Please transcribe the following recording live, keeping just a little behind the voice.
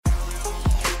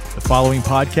The following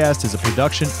podcast is a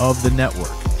production of the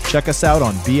network. Check us out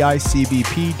on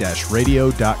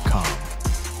bicbp-radio.com.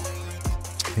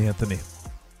 Hey, Anthony.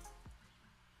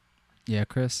 Yeah,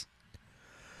 Chris?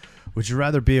 Would you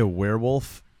rather be a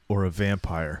werewolf or a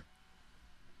vampire?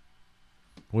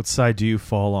 What side do you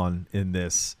fall on in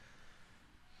this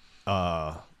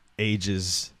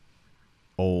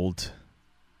ages-old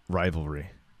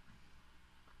rivalry?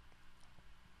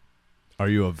 Are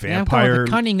you a vampire? Yeah, I'm going with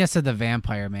the cunningness of the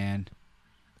vampire, man.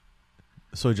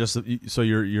 So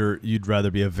you'd rather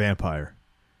be a vampire?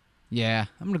 Yeah,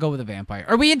 I'm gonna go with a vampire.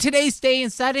 Are we in today's day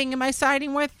and setting? Am I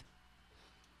siding with?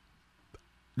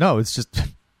 No, it's just.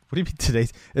 What do you mean today?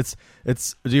 It's.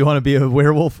 Do you want to be a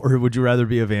werewolf or would you rather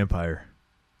be a vampire?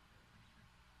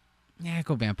 Yeah,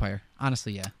 go vampire.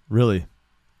 Honestly, yeah. Really?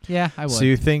 Yeah, I would. So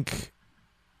you think,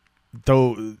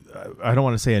 though, I don't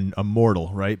want to say a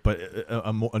mortal, right? But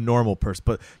a normal person.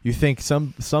 But you think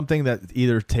something that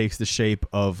either takes the shape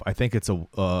of, I think it's a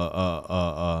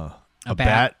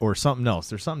bat or something else.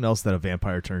 There's something else that a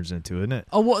vampire turns into, isn't it?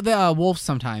 Oh, well, the wolves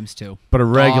sometimes too. But a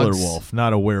regular Dogs. wolf,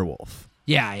 not a werewolf.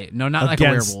 Yeah, no, not like a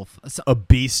werewolf. So, A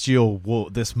bestial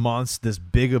wolf, this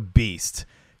big a beast.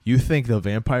 You think the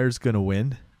vampire's gonna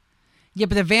win? yeah,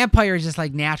 but the vampire is just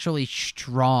like naturally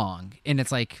strong in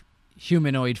its like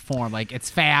humanoid form. Like it's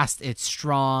fast, it's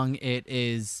strong, it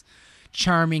is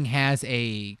charming, has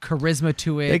a charisma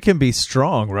to it. It can be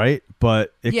strong, right?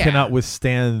 But it Yeah. cannot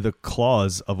withstand the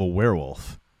claws of a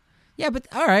werewolf. Yeah, but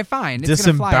all right, fine. It's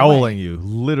gonna fly Disemboweling away. you,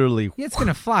 literally. Yeah, it's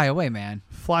gonna fly away, man.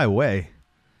 Fly away.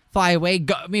 Fly away.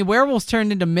 I mean, werewolves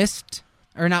turned into mist,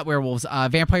 or not werewolves.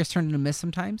 Vampires turned into mist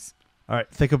sometimes. All right,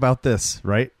 think about this,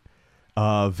 right?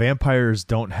 Vampires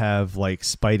don't have like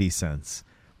spidey sense.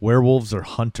 Werewolves are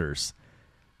hunters.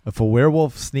 If a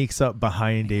werewolf sneaks up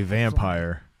behind a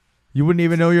vampire, you wouldn't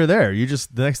even know you're there. You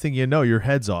just, the next thing you know, your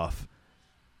head's off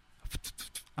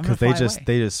I'm gonna because fly away.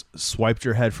 they just swiped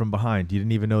your head from behind. You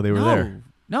didn't even know they were there.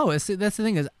 No, that's the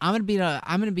thing is I'm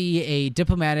gonna be a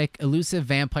diplomatic, elusive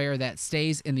vampire that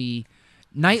stays in the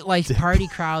nightlife party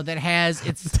crowd that has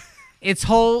its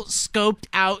whole scoped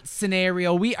out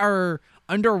scenario. We are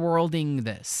underworlding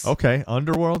this. Okay,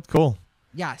 underworld, cool.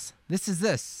 Yes, this is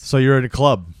this. So you're in a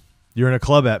club. You're in a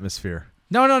club atmosphere.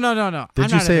 No. Did I'm you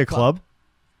not say in a club?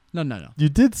 No. You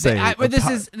did say. But this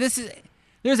is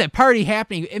there's a party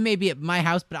happening. It may be at my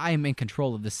house, but I am in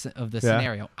control of the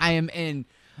scenario. I am in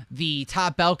the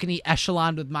top balcony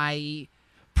echelon with my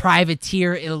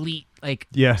privateer elite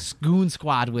goon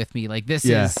squad with me. Like this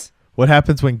is What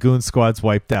happens when Goon Squad's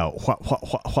wiped out?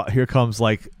 Here comes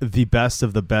like the best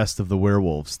of the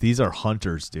werewolves. These are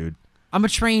hunters, dude. I'm a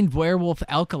trained werewolf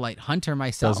alkalite hunter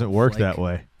myself. Doesn't work that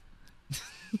way.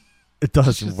 It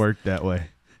doesn't work that way.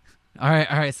 All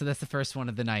right. So that's the first one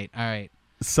of the night. All right.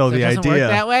 So it the doesn't idea work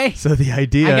that way. So the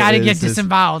idea. I gotta is, get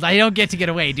disemboweled. I don't get to get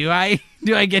away, do I?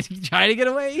 Do I get to try to get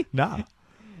away? Nah.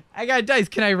 I got dice.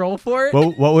 Can I roll for it?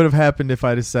 What would have happened if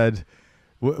I'd have said?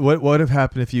 What would have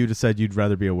happened if you'd have said you'd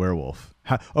rather be a werewolf?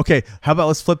 Okay, how about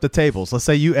let's flip the tables. Let's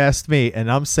say you asked me,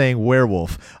 and I'm saying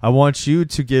werewolf. I want you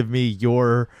to give me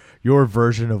your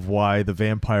version of why the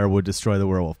vampire would destroy the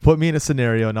werewolf. Put me in a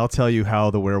scenario, and I'll tell you how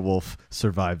the werewolf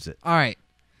survives it. All right.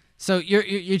 So you're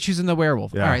choosing the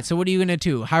werewolf. Yeah. All right. So what are you gonna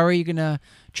do? How are you gonna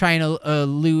try and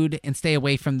elude and stay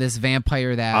away from this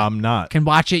vampire that I'm not. can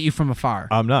watch at you from afar?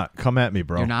 I'm not. Come at me,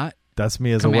 bro. You're not? That's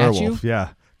me as Come a at werewolf. you? Yeah.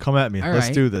 Come at me. All Let's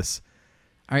right. do this.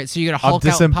 All right. So you're gonna Hulk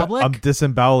out in public? I'm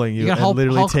disemboweling you You're and gonna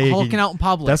literally taking. hulking out in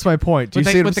public. That's my point. Do you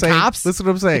With see what I'm with the saying? cops? Listen to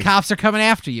what I'm saying. The cops are coming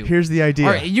after you. Here's the idea.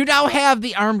 All right. You now have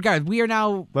the armed guard. We are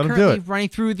now Let 'em do currently it. running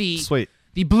through the Sweet.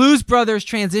 Blues Brothers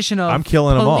transition of I'm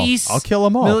killing 'em all. police, I'll kill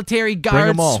 'em all. military Bring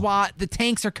 'em guards, all. SWAT. The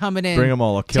tanks are coming in. Bring 'em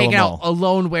all. I'll kill 'em taking out all. a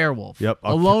lone werewolf. Yep, a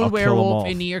I'll lone kill 'em werewolf all.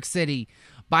 in New York City.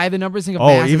 By the numbers of Oh,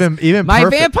 masses. even my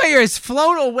perfect. vampire is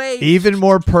flown away. Even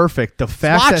more perfect. The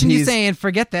fact that watching you he's. saying,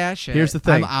 forget that shit. Here's the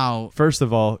thing. I'm out. First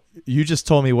of all, you just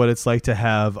told me what it's like to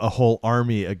have a whole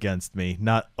army against me,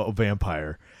 not a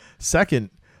vampire. Second,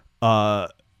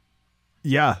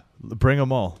 yeah, bring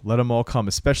them all. Let them all come,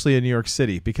 especially in New York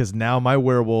City, because now my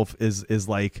werewolf is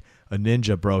like a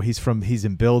ninja, bro. He's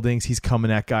in buildings. He's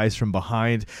coming at guys from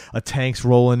behind. A tank's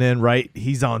rolling in, right?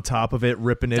 He's on top of it,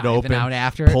 ripping it Diving open, out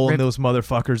after it, pulling those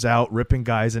motherfuckers out, ripping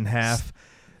guys in half.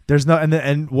 There's no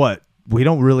and what? We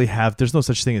don't really have. There's no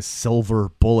such thing as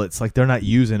silver bullets. Like they're not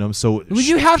using them. So Well,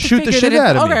 you have to shoot the figure shit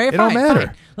that out of me. Okay, It fine, don't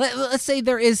matter. fine. Let's say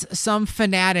there is some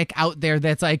fanatic out there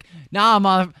that's like,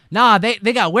 nah,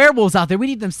 they got werewolves out there. We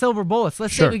need them silver bullets.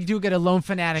 Let's Sure. say we do get a lone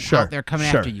fanatic Sure, out there coming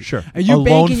sure, after you. Sure. Are you a lone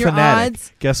banking your fanatic.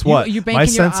 odds? Guess what? You banking My your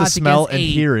sense of odds smell against and a-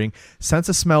 hearing, sense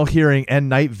of smell, hearing, and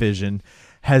night vision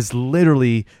has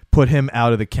literally put him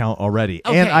out of the count already.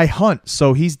 Okay. And I hunt,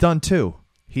 so he's done too.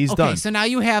 He's Okay, done. so now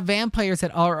you have vampires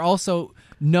that are also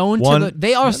known One, to the.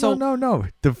 They also no.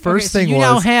 The first so thing you was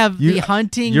now have the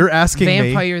hunting. You're asking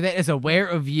vampire that is aware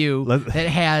of you, that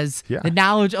has Yeah. the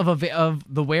knowledge of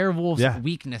the werewolf's Yeah.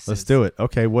 weaknesses. Let's do it.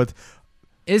 Okay, what?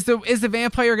 Is the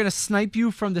vampire gonna snipe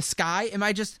you from the sky? Am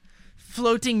I just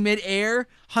floating midair,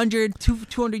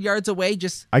 200 yards away?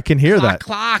 Just I can hear clock, that.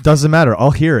 clock. Doesn't matter.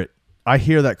 I'll hear it. I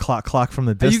hear that clock from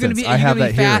the Are you distance. gonna be? I have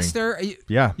that hearing. faster? Are you,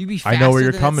 Yeah, You be I faster know where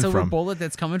you're than coming that silver from. bullet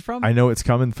that's coming from. I know it's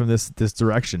coming from this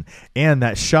direction. And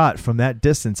that shot from that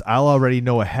distance, I'll already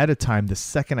know ahead of time the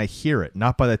second I hear it,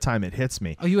 not by the time it hits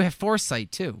me. Oh, you have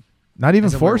foresight too. Not even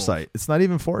as a foresight. werewolf. It's not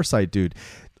even foresight, dude.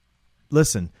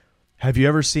 Listen, have you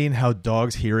ever seen how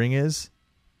dogs' hearing is?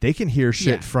 They can hear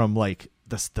shit Yeah. from like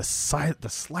the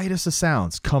slightest of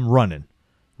sounds come running,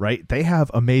 right? They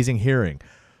have amazing hearing.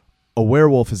 A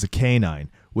werewolf is a canine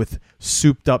with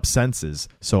souped up senses.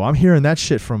 So I'm hearing that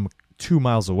shit from 2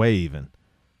 miles away even,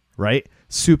 right?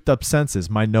 Souped up senses.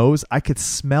 My nose, I could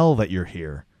smell that you're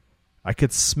here. I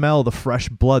could smell the fresh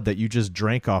blood that you just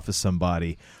drank off of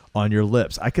somebody on your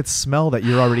lips. I could smell that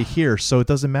you're already here, so it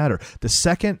doesn't matter. The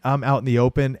second I'm out in the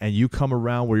open and you come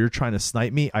around where you're trying to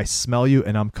snipe me, I smell you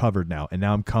and I'm covered now. And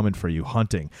now I'm coming for you,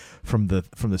 hunting from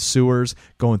the sewers,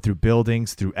 going through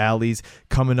buildings, through alleys,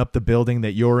 coming up the building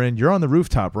that you're in. You're on the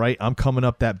rooftop, right? I'm coming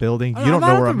up that building. You don't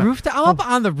know where I'm at. I'm up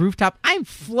on the rooftop. I'm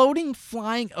floating,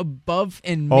 flying above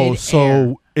in Oh, midair.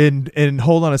 so and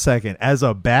hold on a second. As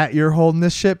a bat, you're holding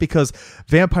this shit because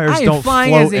vampires I am don't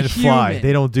flying float as a and fly. human.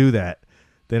 They don't do that.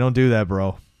 They don't do that,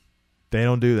 bro. They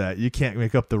don't do that. You can't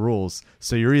make up the rules.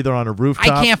 So you're either on a rooftop.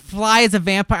 I can't fly as a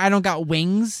vampire. I don't got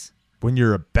wings. When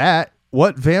you're a bat,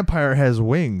 what vampire has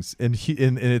wings in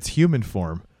its human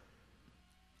form?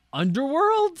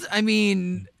 Underworld? I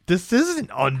mean, This isn't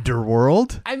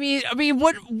Underworld. I mean,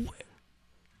 what?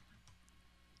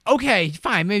 Okay,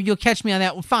 fine. Maybe you'll catch me on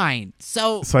that one. Fine.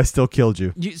 So So I still killed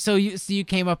you. you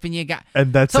came up and you got.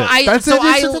 And that's So it. I- That's so it.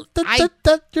 I-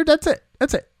 That's it.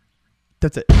 That's it.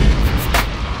 That's it.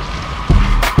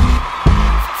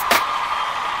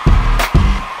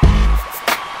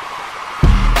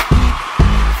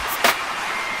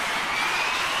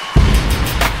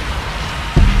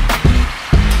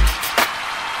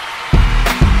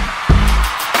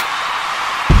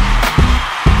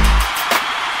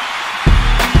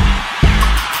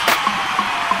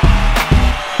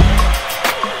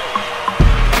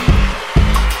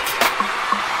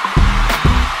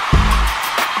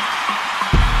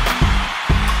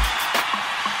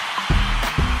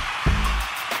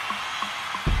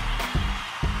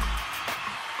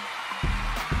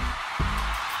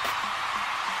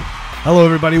 Hello,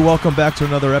 everybody. Welcome back to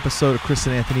another episode of Chris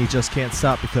and Anthony Just Can't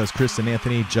Stop because Chris and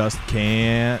Anthony just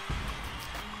can't.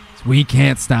 We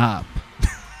can't stop.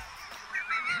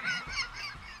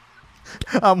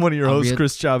 I'm one of your I'll hosts, read-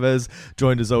 Chris Chavez,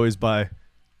 joined as always by.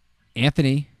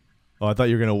 Anthony. Oh, I thought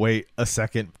you were going to wait a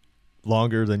second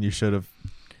longer than you should have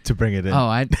to bring it in.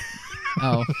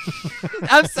 Oh,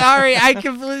 I'm sorry. I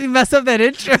completely messed up that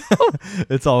intro.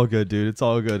 It's all good, dude. It's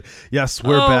all good. Yes,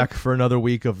 we're Oh. back for another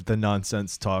week of the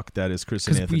nonsense talk that is Chris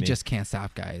and Because Anthony. we just can't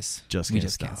stop, guys. Just we can't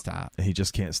just stop. can't stop. He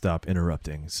just can't stop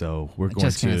interrupting. So we're going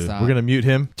just can't to stop. we're going to mute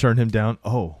him, turn him down.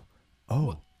 Oh.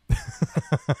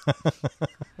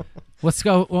 What's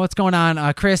going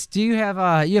on, Chris? Do you have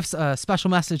a special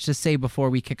message to say before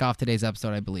we kick off today's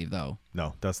episode? I believe, though.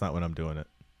 No, that's not when I'm doing it.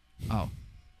 Oh,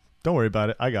 Don't worry about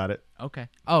it. I got it. okay.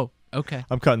 Oh, okay.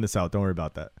 I'm cutting this out. Don't worry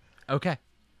about that. Okay.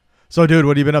 So, dude,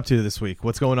 what have you been up to this week?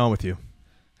 What's going on with you?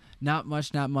 Not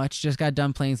much. Just got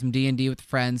done playing some D&D with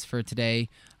friends for today.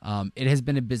 It has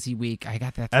been a busy week. I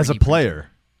got that As a 3D player.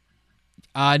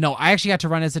 printer. No, I actually got to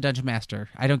run as a dungeon master.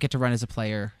 I don't get to run as a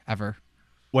player ever.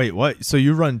 Wait, what? So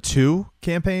you run 2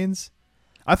 campaigns?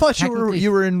 I thought you were Technically-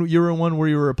 you were in one where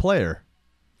you were a player.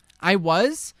 I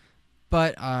was,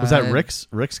 but Was that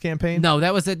Rick's campaign? No,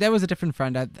 that was a different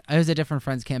friend. It was a different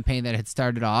friend's campaign that had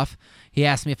started off. He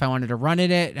asked me if I wanted to run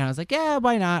in it, and I was like, "Yeah,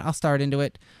 why not? I'll start into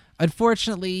it."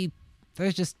 Unfortunately,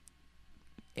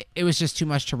 it was just too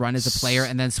much to run as a player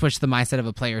and then switch the mindset of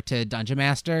a player to dungeon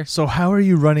master. So how are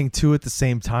you running 2 at the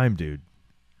same time, dude?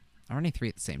 I'm running 3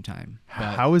 at the same time.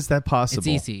 But How is that possible? it's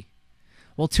easy.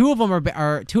 Well, two of them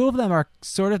are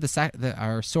sort of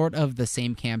the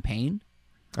same campaign.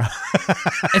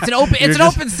 It's an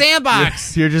open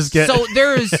sandbox. You're just getting So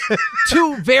there's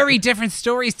 2 very different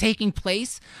stories taking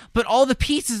place, but all the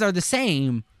pieces are the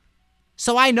same.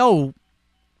 So I know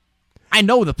I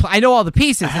know all the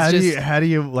pieces. How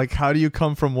do you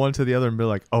come from one to the other and be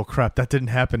like, oh crap, that didn't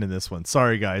happen in this one.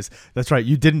 Sorry guys, that's right.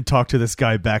 You didn't talk to this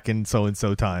guy back in so and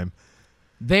so time.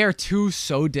 They are two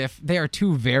They are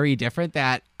two very different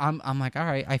that I'm like, all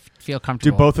right, I feel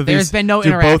comfortable. There's been no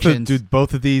interactions. Do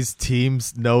both of these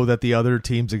teams know that the other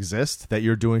teams exist? That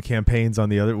you're doing campaigns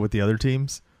with the other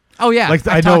teams? Oh yeah, like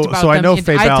I know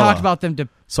Faye Bala. I talked about them.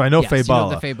 So I know Faye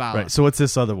Bala. Bala. Right. So what's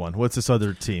this other one? What's this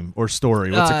other team or story?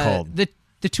 What's it called?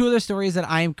 The two other stories that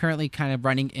I am currently kind of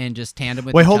running in just tandem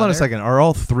with. Wait, hold on a second. Are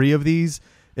all three of these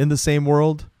in the same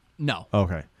world? No.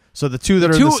 Okay. So the two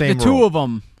that are in the same world. The two of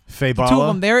them. Faye Bala? The two of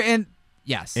them, they're in.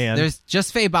 Yes. And there's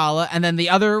just Faye Bala, and then the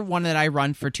other one that I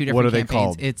run for two different campaigns. What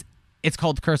are they called? It's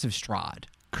called Curse of Strahd.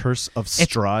 Curse of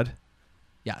Strahd?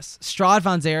 Yes. Strahd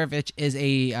von Zarovich is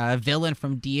a villain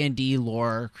from D&D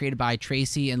lore created by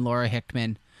Tracy and Laura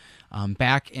Hickman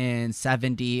back in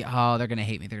 70. Oh, they're going to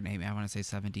hate me. I want to say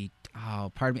 70.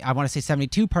 Oh, pardon me. I want to say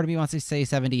 72. Part of me wants to say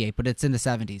 78, but it's in the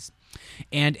 70s.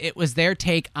 And it was their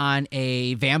take on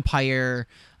a vampire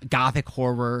gothic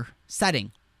horror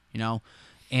setting,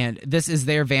 And this is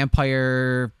their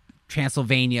vampire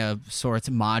Transylvania sorts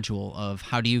module of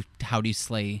how do you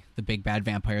slay the big bad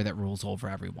vampire that rules over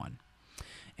everyone.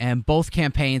 And both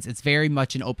campaigns, it's very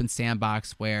much an open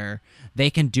sandbox where they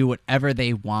can do whatever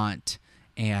they want,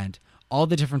 and all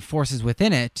the different forces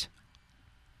within it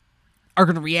are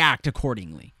going to react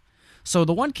accordingly. So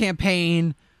the one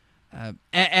campaign,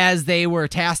 as they were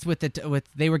tasked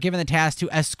they were given the task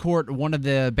to escort one of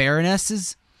the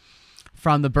baronesses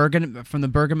from the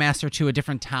burgomaster to a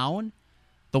different town.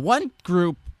 The one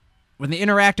group, when they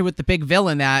interacted with the big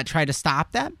villain that tried to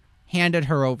stop them, handed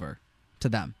her over to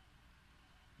them.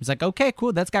 It's like, okay,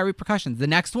 cool, that's got repercussions. The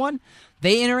next one,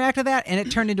 they interacted with that, and it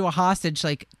turned into a hostage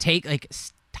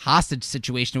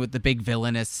situation with the big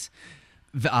villainous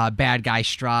bad guy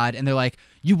Strahd, and they're like,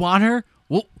 you want her?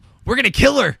 Well, we're gonna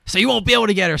kill her, so you won't be able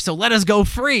to get her. So let us go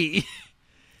free.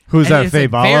 Who's that? Faye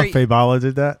Bala? Faye Bala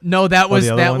did that? No, that was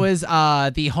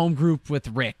the home group with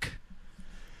Rick.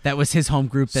 That was his home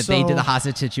group that they did the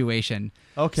hostage situation.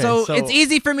 Okay, so it's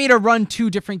easy for me to run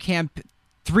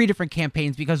three different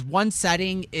campaigns because one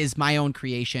setting is my own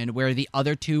creation where the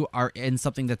other two are in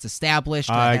something that's established.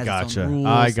 I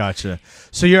gotcha.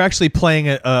 So you're actually playing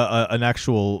an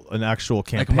actual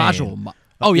campaign, like a module.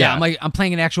 I'm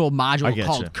playing an actual module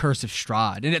called Curse of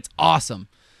Strahd, and it's awesome.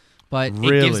 But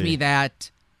it gives me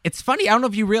that. It's funny. I don't know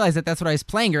if you realize that that's what I was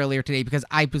playing earlier today because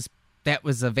that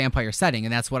was a vampire setting,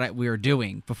 and that's what we were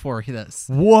doing before this.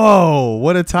 Whoa,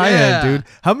 what a tie-in, dude!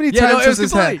 How many times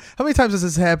does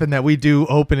this happen that we do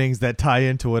openings that tie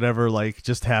into whatever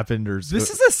just happened? Or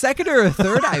this is a second or a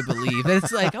third, I believe. And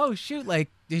it's like, oh shoot,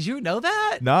 did you know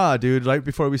that? Nah, dude. Right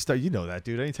before we start, you know that,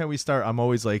 dude. Anytime we start, I'm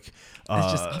always like,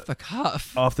 it's just off the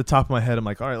cuff, off the top of my head. I'm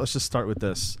like, all right, let's just start with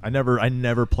this. I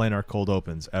never plan our cold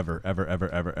opens ever.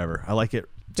 I like it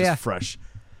just fresh.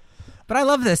 But I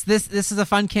love this. This is a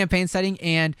fun campaign setting,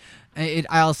 and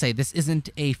I'll say this isn't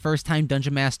a first-time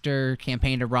Dungeon Master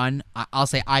campaign to run. I'll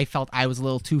say I felt I was a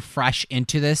little too fresh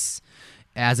into this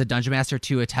as a Dungeon Master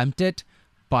to attempt it,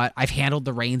 but I've handled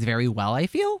the reins very well, I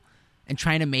feel, and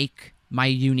trying to make my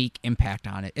unique impact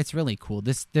on it. It's really cool.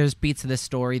 There's beats of this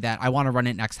story that I want to run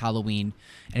it next Halloween,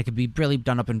 and it could be really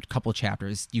done up in a couple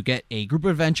chapters. You get a group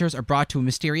of adventurers are brought to a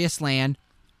mysterious land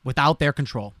without their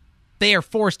control. They are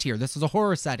forced here. This is a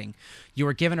horror setting. You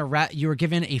are given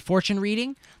a fortune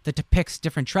reading that depicts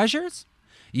different treasures.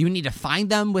 You need to find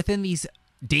them within these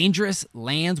dangerous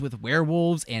lands with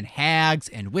werewolves and hags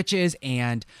and witches,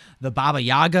 and the Baba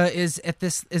Yaga is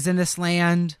in this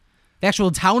land. The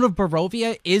actual town of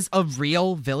Barovia is a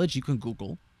real village. You can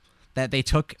Google that they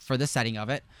took for the setting of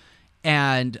it.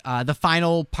 And the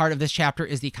final part of this chapter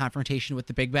is the confrontation with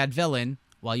the big bad villain,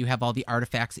 while you have all the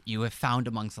artifacts that you have found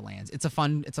amongst the lands. It's a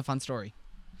fun story.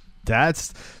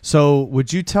 So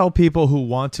would you tell people who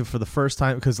want to for the first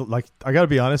time, because I gotta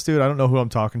be honest, dude, I don't know who I'm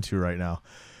talking to right now.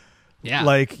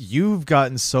 Yeah. You've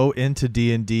gotten so into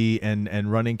D&D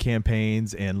and running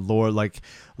campaigns and lore, like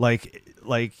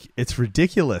it's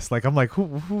ridiculous. I'm like,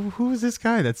 who is this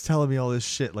guy that's telling me all this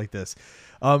shit like this?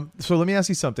 So let me ask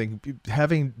you something.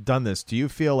 Having done this, do you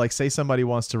feel like, say somebody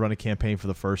wants to run a campaign for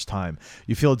the first time,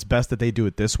 you feel it's best that they do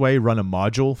it this way, run a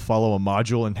module, follow a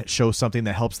module, and show something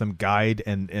that helps them guide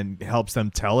and helps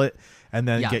them tell it, and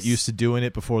then get used to doing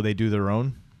it before they do their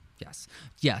own?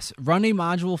 Yes. Run a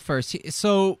module first.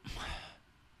 So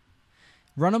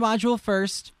run a module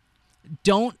first.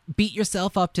 Don't beat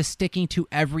yourself up to sticking to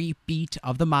every beat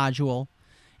of the module.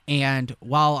 And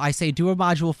while I say do a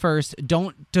module first,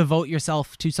 don't devote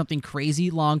yourself to something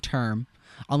crazy long term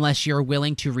unless you're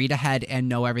willing to read ahead and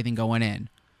know everything going in.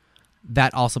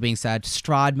 That also being said,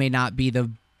 Strahd may not be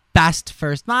the best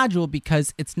first module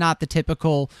because it's not the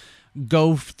typical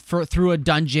through a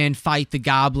dungeon, fight the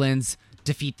goblins,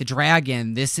 defeat the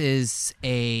dragon. This is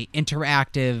a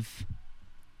interactive.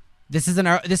 This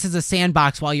is a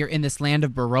sandbox while you're in this land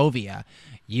of Barovia.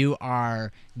 You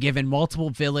are given multiple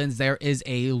villains. There is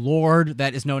a lord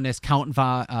that is known as Count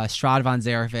Strahd von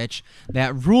Zarovich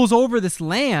that rules over this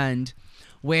land,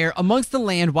 where amongst the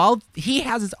land, while he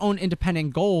has his own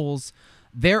independent goals,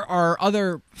 there are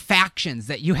other factions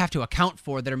that you have to account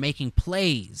for that are making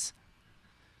plays.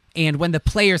 And when the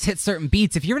players hit certain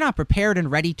beats, if you're not prepared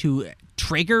and ready to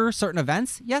trigger certain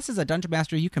events, yes, as a dungeon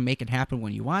master, you can make it happen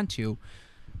when you want to.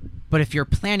 But if you're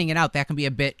planning it out, that can be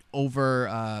a bit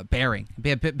overbearing,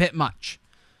 be a bit much.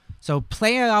 So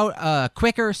play out a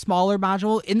quicker, smaller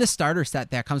module in the starter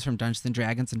set that comes from Dungeons &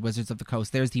 Dragons and Wizards of the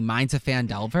Coast. There's the Mines of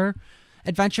Phandelver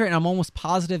adventure, and I'm almost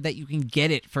positive that you can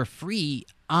get it for free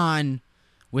on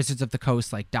Wizards of the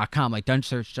Coast, like .com, like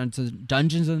search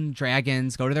Dungeons and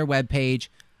Dragons, go to their webpage.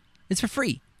 It's for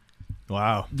free.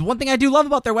 Wow. The one thing I do love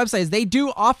about their website is they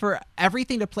do offer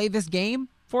everything to play this game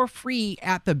for free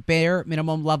at the bare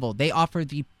minimum level. They offer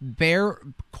the bare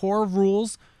core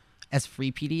rules as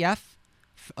free PDF,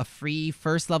 a free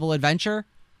first level adventure.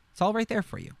 It's all right there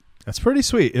for you. That's pretty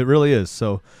sweet. It really is.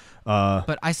 So,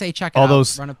 but I say check it out.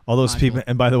 All those people.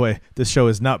 And by the way, this show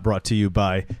is not brought to you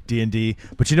by D&D.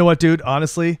 But you know what, dude?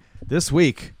 Honestly, this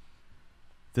week,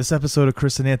 this episode of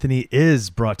Chris and Anthony is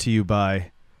brought to you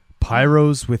by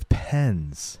Pyros with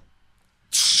Pens.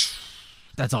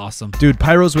 That's awesome. Dude,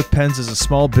 Pyros with Pens is a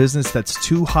small business that's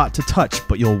too hot to touch,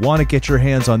 but you'll want to get your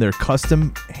hands on their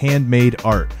custom handmade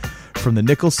art. From the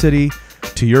Nickel City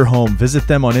to your home, visit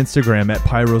them on Instagram at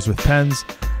Pyros with Pens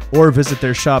or visit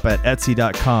their shop at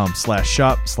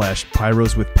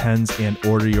etsy.com/shop/Pyros with Pens and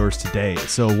order yours today.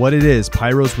 So what it is,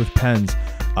 Pyros with Pens,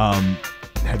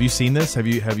 have you seen this? Have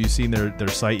you seen their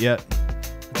site yet?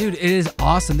 Dude, it is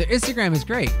awesome. Their Instagram is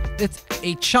great. It's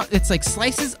it's like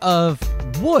slices of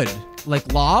wood,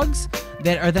 like logs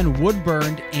that are then wood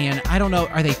burned, and I don't know,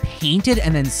 are they painted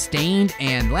and then stained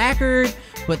and lacquered?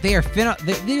 But they are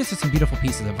these are some beautiful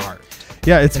pieces of art.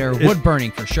 Yeah, they're wood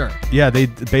burning for sure. Yeah, they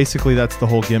basically, that's the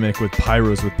whole gimmick with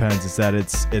Pyros with Pens, is that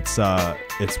it's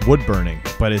wood burning,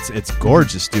 but it's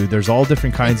gorgeous, dude. There's all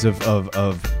different kinds of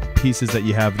pieces that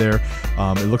you have there.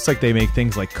 It looks like they make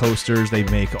things like coasters. They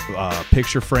make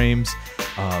picture frames.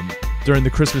 During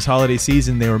the Christmas holiday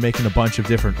season, they were making a bunch of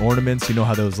different ornaments. You know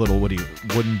how those little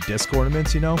wooden disc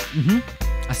ornaments, you know? Mm-hmm.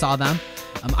 I saw them.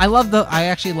 I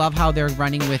actually love how they're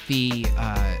running with the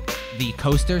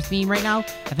coaster theme right now.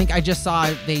 I think I just saw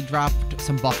they dropped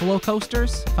some Buffalo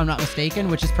coasters, if I'm not mistaken,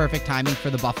 which is perfect timing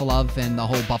for the Buffalo and the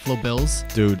whole Buffalo Bills.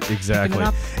 Dude, exactly.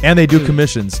 And they do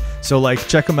commissions. So like,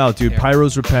 check them out, dude.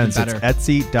 Pyros with Pens. It's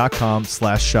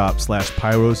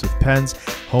etsy.com/shop/Pyros with Pens,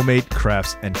 homemade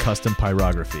crafts and custom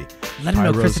pyrography. Let them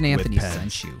know Chris and Anthony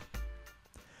sent you.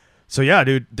 So yeah,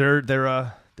 dude, they're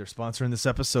sponsoring this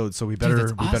episode, so we better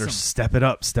step it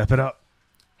up.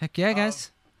 Heck yeah,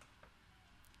 guys.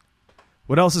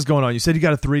 What else is going on? You said you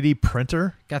got a 3D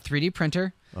printer? Got a 3D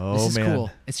printer. Oh, this is man.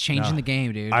 cool. It's changing the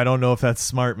game, dude. I don't know if that's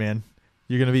smart, man.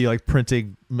 You're going to be like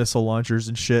printing missile launchers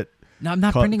and shit. No, I'm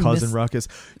not printing causing ruckus.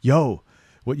 Yo,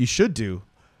 what you should do,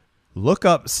 look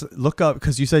up,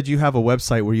 because you said you have a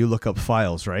website where you look up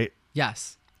files, right?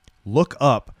 Yes. Look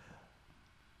up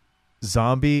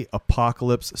Zombie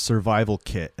Apocalypse Survival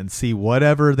Kit and see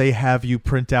whatever they have you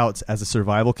print out as a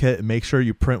survival kit, and make sure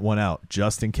you print one out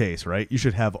just in case, right? You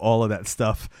should have all of that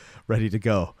stuff ready to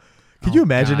go. Could you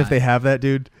imagine if they have that,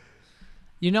 dude?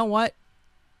 You know what?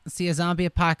 Let's see, a Zombie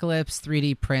Apocalypse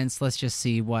 3D prints. Let's just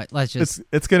see what.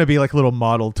 It's going to be like little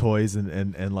model toys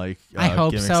and like. I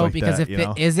hope so, like because that, if it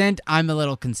isn't, I'm a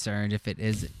little concerned. If it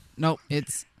is,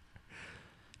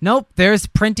 Nope, there's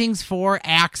printings for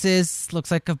axes.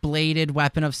 Looks like a bladed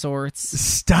weapon of sorts.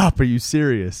 Stop, are you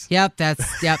serious? Yep,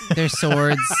 there's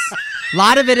swords. A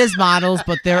lot of it is models,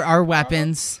 but there are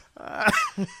weapons.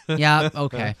 Yeah,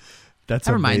 okay. That's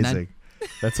Never amazing. mind then.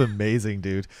 That's amazing,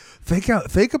 dude.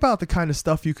 Think about the kind of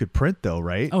stuff you could print though,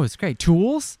 right? Oh, it's great.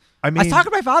 Tools? I mean, I was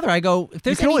talking to my father. I go, if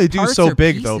there's you can any only do parts so or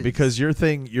big pieces. though, because your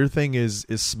thing is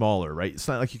smaller, right? It's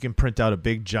not like you can print out a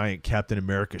big giant Captain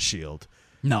America shield.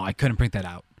 No, I couldn't print that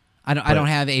out. I don't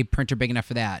have a printer big enough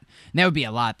for that. And that would be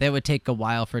a lot. That would take a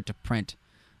while for it to print.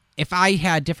 If I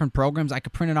had different programs, I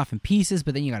could print it off in pieces,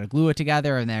 but then you got to glue it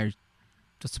together, and there's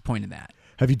just the point of that.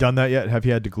 Have you done that yet? Have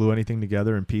you had to glue anything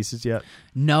together in pieces yet?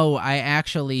 No, I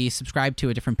actually subscribed to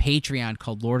a different Patreon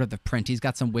called Lord of the Print. He's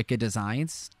got some wicked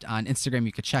designs. On Instagram,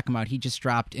 you could check him out. He just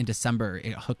dropped in December.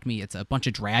 It hooked me. It's a bunch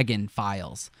of dragon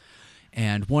files.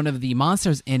 and one of the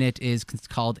monsters in it is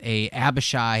called a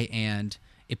Abishai, and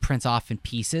it prints off in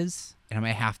pieces, and I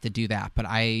might have to do that. But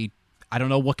I don't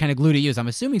know what kind of glue to use. I'm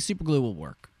assuming super glue will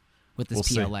work with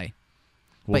this PLA.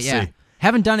 We'll see.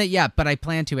 Haven't done it yet, but I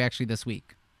plan to actually this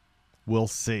week. We'll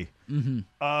see.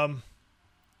 All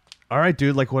right,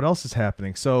 dude. Like, what else is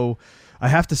happening? So, I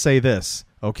have to say this.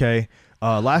 Okay,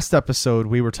 last episode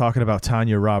we were talking about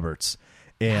Tanya Roberts,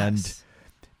 and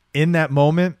in that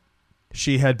moment,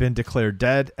 she had been declared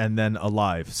dead and then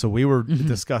alive. So we were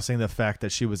discussing the fact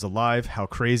that she was alive, how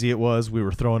crazy it was. We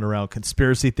were throwing around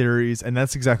conspiracy theories, and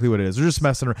that's exactly what it is. We're just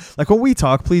messing around. Like when we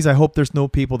talk, please, I hope there's no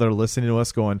people that are listening to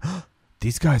us going,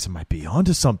 these guys might be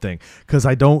onto something, because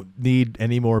I don't need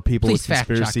any more people with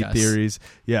conspiracy theories.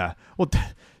 Yeah. Well,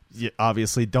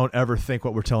 obviously, don't ever think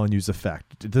what we're telling you is a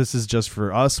fact. This is just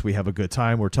for us. We have a good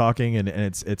time. We're talking, and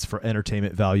it's for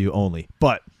entertainment value only.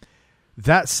 But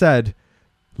that said,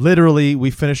 literally,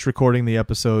 we finished recording the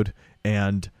episode,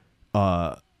 and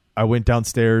I went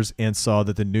downstairs and saw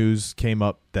that the news came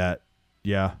up that,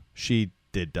 yeah, she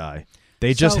did die.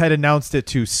 They just had announced it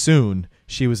too soon.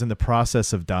 She was in the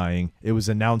process of dying. It was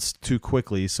announced too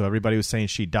quickly, so everybody was saying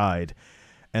she died.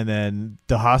 And then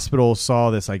the hospital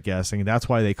saw this, I guess, and that's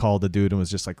why they called the dude and was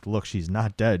just like, look, she's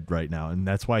not dead right now. And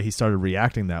that's why he started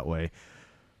reacting that way.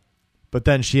 But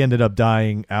then she ended up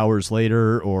dying hours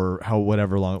later, or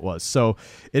whatever long it was. So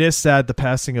it is sad, the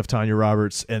passing of Tanya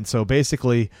Roberts. And so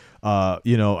basically,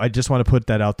 I just want to put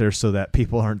that out there so that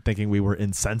people aren't thinking we were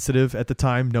insensitive at the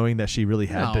time, knowing that she really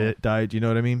had died. You know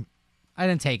what I mean? I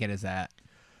didn't take it as that.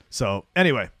 So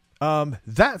anyway,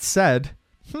 that said,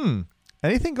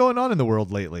 anything going on in the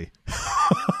world lately?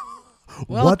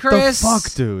 Well, what Chris, the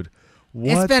fuck, dude?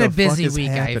 It's been a busy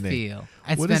week, happening? I feel.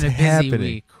 It's been a busy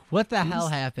week. What the hell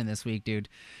happened this week, dude?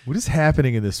 What is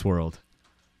happening in this world?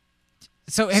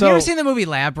 So, have you ever seen the movie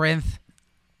Labyrinth?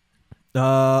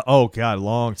 Oh God, a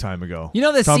long time ago. You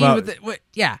know the scene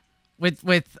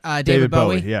with David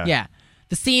Bowie? Yeah.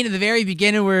 The scene in the very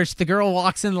beginning where the girl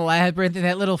walks in the labyrinth and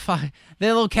that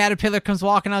little caterpillar comes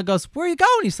walking out and goes, "Where are you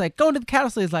going?" He's like, "Going to the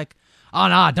castle." He's like, "Oh,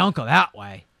 no, don't go that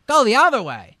way. Go the other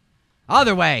way.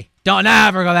 Other way. Don't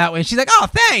ever go that way." And she's like, "Oh,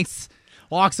 thanks."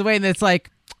 Walks away, and it's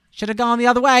like, should have gone the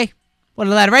other way. Would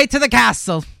have led right to the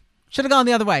castle. Should have gone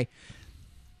the other way.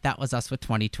 That was us with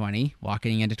 2020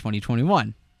 walking into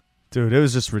 2021. Dude, it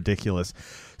was just ridiculous.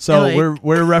 So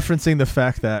we're referencing the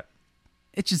fact that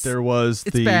there was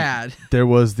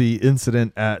the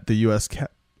incident at the U.S.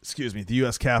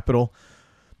 Capitol.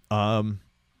 What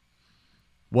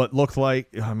looked like,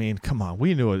 I mean, come on,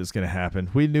 we knew it was going to happen.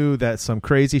 We knew that some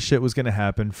crazy shit was going to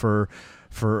happen for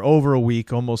over a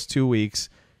week, almost 2 weeks.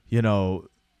 You know,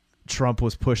 Trump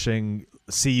was pushing,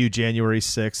 see you January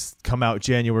 6th, come out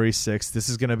January 6th. This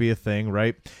is going to be a thing,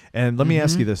 right? And let me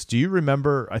ask you this. Do you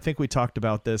remember, I think we talked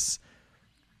about this.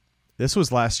 This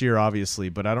was last year, obviously,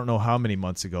 but I don't know how many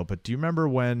months ago. But do you remember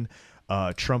when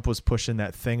Trump was pushing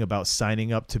that thing about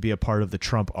signing up to be a part of the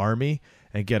Trump army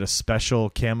and get a special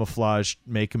camouflage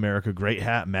Make America Great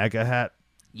hat, MAGA hat?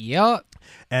 Yep.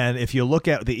 And if you look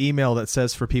at the email that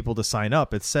says for people to sign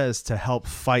up, it says to help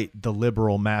fight the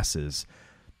liberal masses.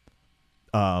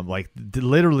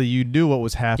 Literally, you knew what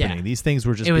was happening. Yeah. These things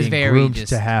were just being groomed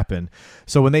to happen.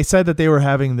 So when they said that they were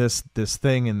having this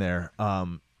thing in there,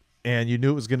 and you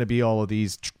knew it was going to be all of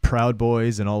these Proud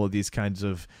Boys and all of these kinds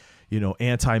of,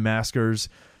 anti-maskers.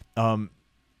 I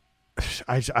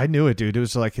knew it, dude. It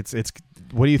was like it's.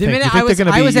 What do you think? I was at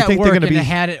work and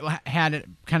I had it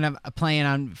kind of playing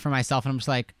on for myself, and I'm just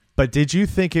like. But did you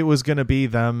think it was going to be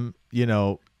them?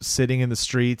 Sitting in the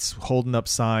streets, holding up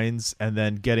signs, and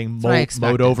then getting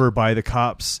mowed over by the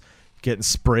cops, getting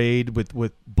sprayed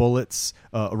with bullets,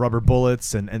 rubber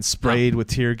bullets, and sprayed with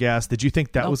tear gas. Did you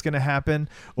think that was going to happen?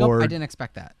 Nope, I didn't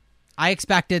expect that. I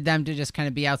expected them to just kind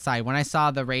of be outside. When I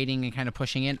saw the rating and kind of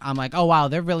pushing in, I'm like, oh, wow,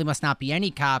 there really must not be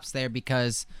any cops there,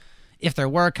 because if there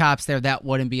were cops there, that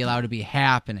wouldn't be allowed to be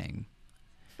happening.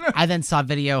 I then saw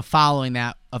video following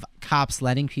that of cops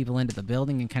letting people into the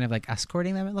building and kind of like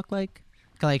escorting them, it looked like.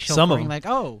 Like some of them, like,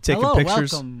 oh, taking hello,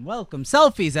 pictures. welcome,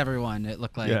 selfies, everyone. It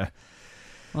looked like, yeah.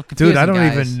 Well, dude, I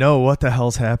don't even know what the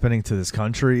hell's happening to this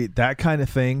country. That kind of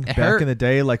thing back in the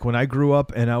day, like when I grew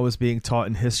up and I was being taught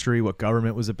in history what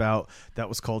government was about, that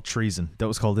was called treason. That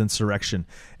was called insurrection,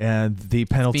 and the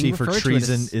penalty for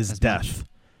treason is death.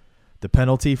 The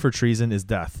penalty for treason is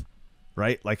death,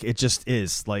 right? Like it just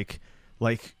is. Like,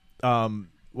 what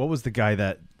was the guy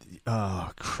that? Oh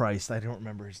Christ, I don't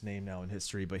remember his name now in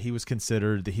history, but he was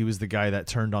the guy that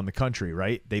turned on the country,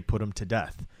 right? They put him to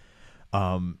death.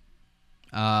 But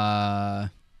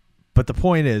the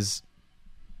point is,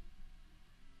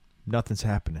 nothing's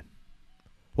happening.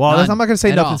 Well, None I'm not going to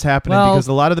say at nothing's all. happening Well, because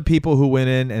a lot of the people who went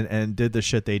in and did the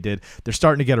shit they did, they're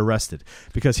starting to get arrested.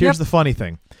 Because here's the funny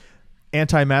thing.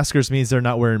 Anti-maskers means they're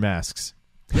not wearing masks.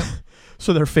 Yep.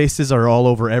 So their faces are all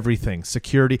over everything.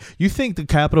 Security. You think the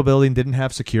Capitol building didn't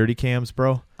have security cams,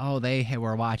 bro? Oh, they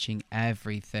were watching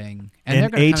everything. And In they're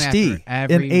gonna HD. come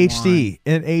after In everyone. HD.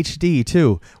 In HD,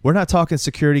 too. We're not talking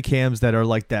security cams that are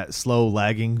like that slow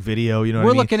lagging video. You know what I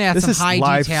mean? We're looking at this some is high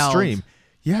live detailed. stream.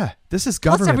 Yeah, this is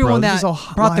Plus government, everyone bro. This that is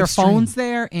all brought their live stream. phones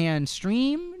there and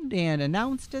streamed and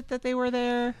announced it that they were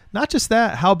there. Not just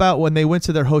that. How about when they went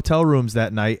to their hotel rooms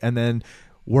that night and then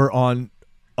were on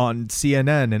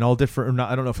CNN and all different.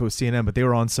 I don't know if it was CNN, but they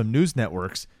were on some news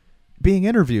networks being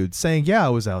interviewed, saying, "Yeah, I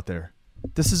was out there.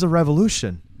 This is a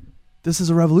revolution. This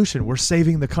is a revolution. We're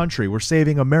saving the country. We're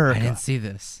saving America." I didn't see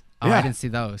this. Oh, Yeah. I didn't see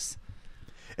those.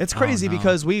 It's crazy no.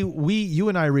 because you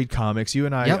and I read comics. You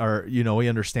and I Yep. are, we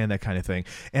understand that kind of thing.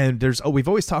 And we've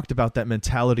always talked about that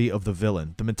mentality of the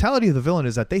villain. The mentality of the villain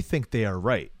is that they think they are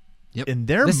right. Yep. In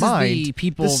their this mind, is the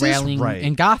people this is rallying right.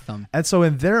 in Gotham. And so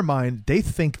in their mind, they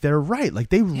think they're right. Like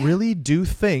they really do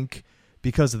think,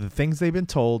 because of the things they've been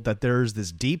told, that there's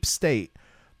this deep state,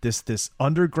 this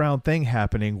underground thing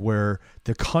happening where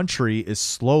the country is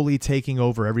slowly taking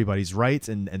over everybody's rights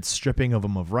and stripping of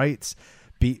them of rights,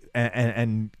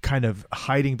 and kind of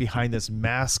hiding behind this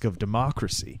mask of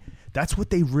democracy. That's what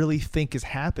they really think is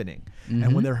happening. Mm-hmm.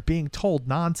 And when they're being told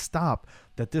nonstop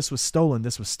that this was stolen,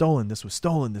 this was stolen, this was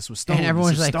stolen, this was stolen, And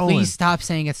everyone's this was like, stolen. please stop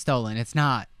saying it's stolen. It's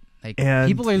not. Like, And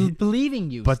people are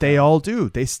believing you. But they all do.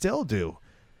 They still do.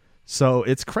 So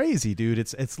it's crazy, dude.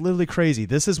 It's literally crazy.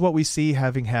 This is what we see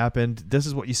having happened. This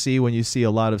is what you see when you see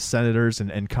a lot of senators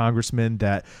and congressmen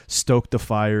that stoke the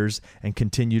fires and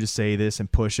continue to say this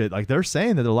and push it. Like they're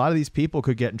saying that a lot of these people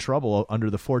could get in trouble under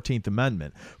the 14th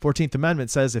Amendment. 14th Amendment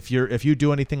says if you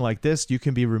do anything like this, you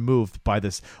can be removed by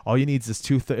this. All you need is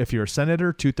if you're a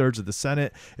senator, 2/3 of the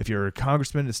Senate. If you're a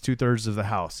congressman, it's 2/3 of the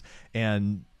House.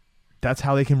 And that's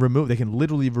how they can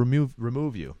literally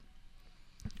remove you.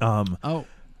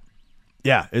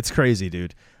 Yeah, it's crazy,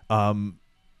 dude.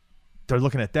 They're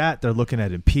looking at that. They're looking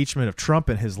at impeachment of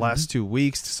Trump in his last 2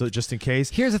 weeks, so just in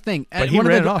case. Here's the thing. But he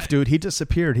ran off, dude. He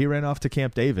disappeared. He ran off to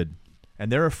Camp David,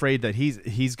 and they're afraid that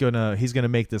he's gonna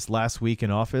make this last week in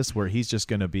office where he's just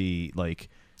gonna be like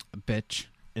a bitch.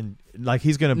 And like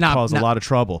he's gonna cause a lot of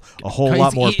trouble, a whole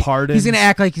lot more pardons. He's gonna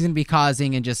act like he's gonna be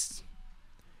causing and just.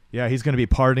 Yeah, he's gonna be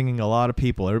pardoning a lot of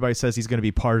people. Everybody says he's gonna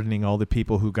be pardoning all the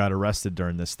people who got arrested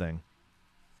during this thing.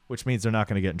 Which means they're not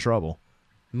going to get in trouble.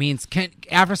 Means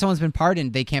after someone's been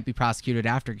pardoned, they can't be prosecuted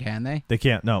after, can they? They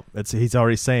can't. No, he's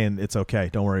already saying it's okay.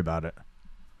 Don't worry about it.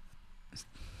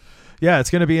 Yeah, it's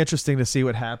going to be interesting to see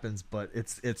what happens, but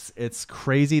it's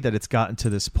crazy that it's gotten to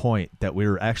this point that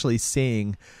we're actually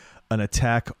seeing an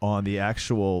attack on the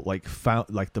actual like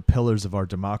the pillars of our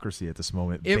democracy at this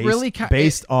moment.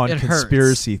 Based on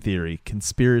conspiracy theory.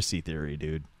 Conspiracy theory,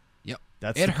 dude. Yep,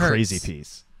 that's the crazy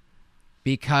piece.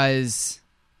 Because.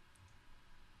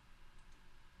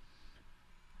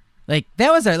 Like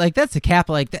that was that's a cap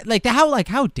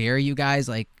how dare you guys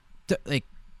it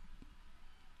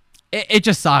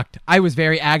just sucked. I was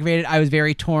very aggravated. I was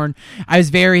very torn. I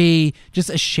was very just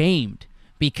ashamed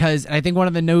because I think one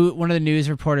of the news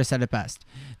reporters said it best.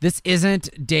 This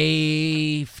isn't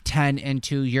day 10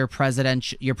 into your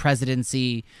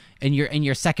presidency and in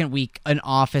your second week in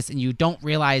office and you don't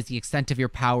realize the extent of your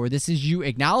power. This is you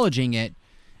acknowledging it,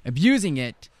 abusing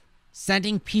it,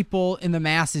 sending people in the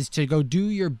masses to go do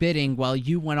your bidding while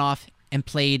you went off and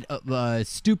played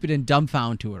stupid and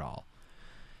dumbfound to it all.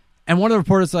 And one of the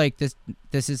reporters like, this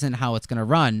isn't how it's going to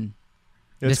run.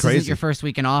 This isn't your first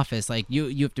week in office. Like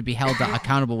you have to be held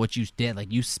accountable what you did.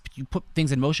 Like you put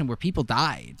things in motion where people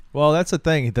died. Well, that's the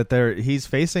thing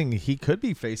that he could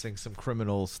be facing some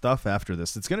criminal stuff after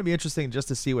this. It's going to be interesting just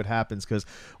to see what happens because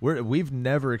we've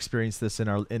never experienced this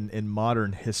in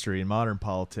modern history, in modern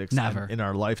politics, never in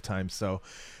our lifetime. So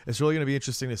it's really going to be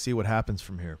interesting to see what happens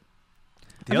from here.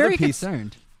 I'm very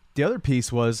concerned. The other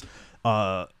piece was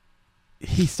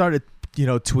he started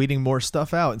tweeting more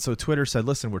stuff out. And so Twitter said,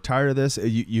 listen, we're tired of this.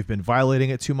 You've been violating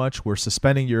it too much. We're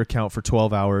suspending your account for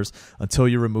 12 hours until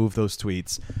you remove those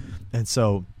tweets. And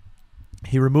so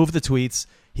he removed the tweets.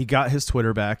 He got his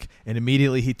Twitter back, and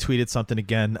immediately he tweeted something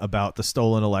again about the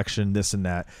stolen election, this and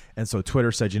that. And so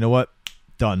Twitter said, you know what?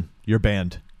 Done. You're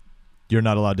banned. You're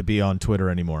not allowed to be on Twitter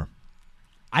anymore.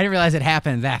 I didn't realize it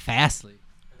happened that fastly.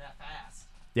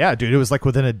 Yeah, dude. It was like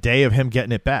within a day of him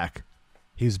getting it back.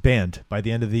 He was banned by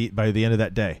the end of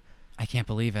that day. I can't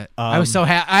believe it. I was so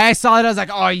happy. I saw it. I was like,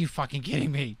 "Oh, are you fucking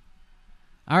kidding me?"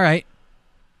 All right.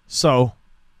 So,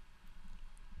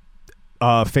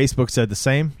 Facebook said the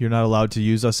same. You're not allowed to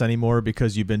use us anymore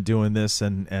because you've been doing this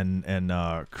and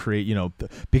create.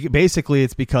 Basically,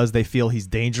 it's because they feel he's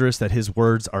dangerous. That his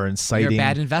words are inciting. You're a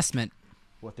bad investment.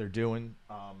 What they're doing.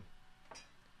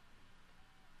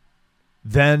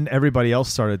 Then everybody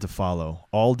else started to follow.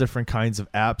 All different kinds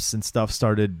of apps and stuff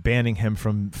started banning him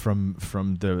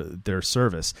from their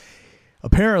service.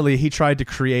 Apparently, he tried to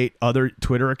create other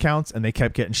Twitter accounts, and they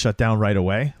kept getting shut down right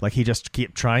away. Like, he just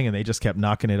kept trying, and they just kept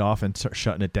knocking it off and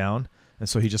shutting it down. And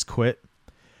so he just quit.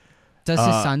 Does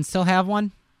his son still have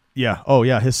one? Yeah. Oh,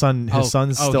 yeah. His sons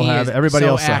still have it. Everybody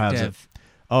else still has it.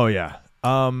 Oh, yeah.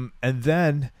 And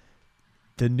then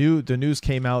the news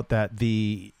came out that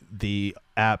the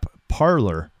app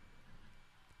Parler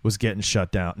was getting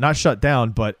shut down. Not shut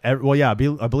down, but I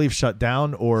believe shut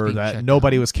down, or that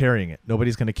nobody was carrying it.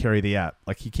 Nobody's going to carry the app.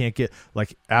 Like, he can't get,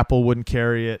 like, Apple wouldn't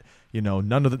carry it.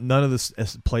 None of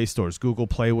the Play stores, Google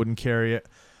Play wouldn't carry it.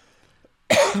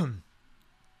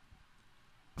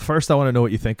 First, I want to know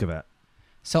what you think of that.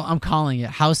 So I'm calling it.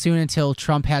 How soon until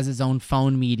Trump has his own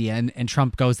phone media and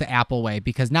Trump goes the Apple way?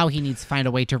 Because now he needs to find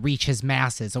a way to reach his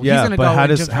masses. So yeah, but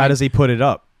how does he put it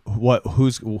up?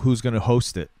 Who's going to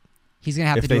host it? He's going to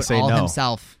have to do it all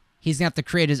himself. He's going to have to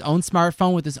create his own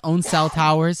smartphone with his own cell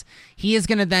towers. He is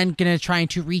going to try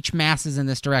to reach masses in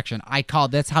this direction.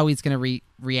 That's how he's going to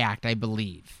react, I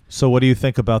believe. So what do you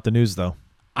think about the news, though?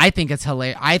 I think it's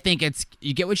hilarious. I think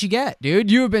you get what you get, dude.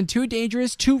 You have been too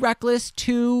dangerous, too reckless,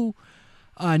 too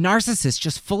narcissist,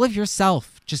 just full of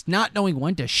yourself, just not knowing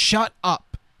when to shut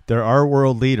up. There are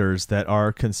world leaders that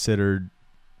are considered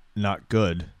not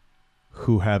good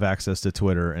who have access to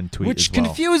Twitter and tweet Which as well.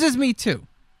 Confuses me too.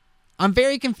 I'm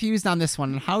very confused on this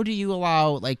one. How do you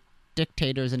allow, like,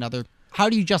 dictators and how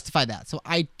do you justify that?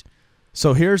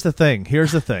 So here's the thing.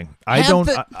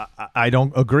 I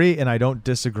don't agree and I don't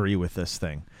disagree with this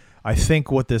thing. I think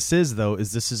what this is, though,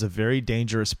 is this is a very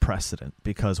dangerous precedent,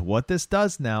 because what this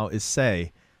does now is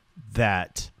say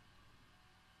that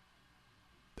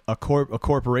a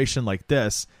corporation like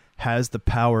this has the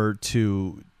power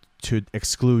to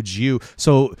exclude you.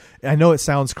 So I know it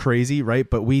sounds crazy, right?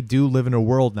 But we do live in a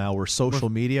world now where social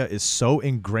media is so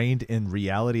ingrained in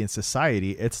reality and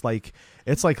society. It's like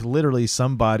literally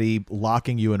somebody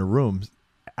locking you in a room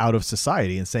out of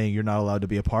society and saying you're not allowed to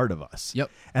be a part of us.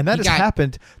 Yep. And that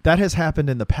has happened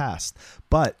in the past.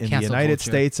 But in the United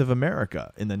culture. States of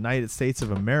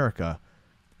America,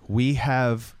 we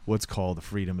have what's called the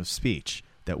freedom of speech,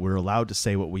 that we're allowed to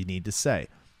say what we need to say.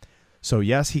 So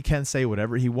yes, he can say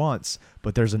whatever he wants,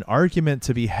 but there's an argument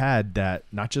to be had that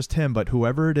not just him, but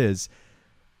whoever it is,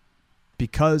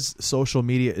 because social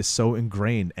media is so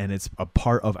ingrained and it's a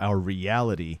part of our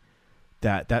reality,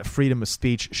 that freedom of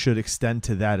speech should extend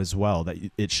to that as well, that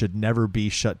it should never be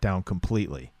shut down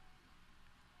completely.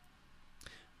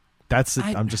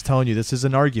 I'm just telling you, this is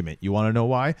an argument. You want to know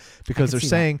why? Because they're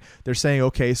saying,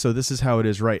 okay, so this is how it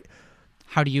is, right?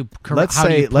 How do you let's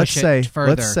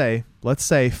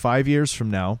say 5 years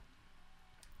from now,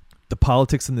 the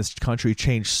politics in this country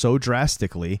change so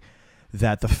drastically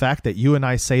that the fact that you and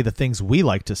I say the things we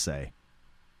like to say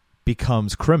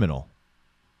becomes criminal.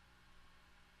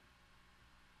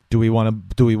 Do we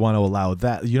want to allow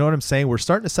that? You know what I'm saying? We're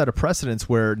starting to set a precedence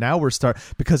where now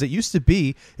because it used to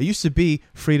be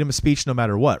freedom of speech no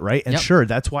matter what, right? And sure,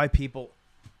 that's why people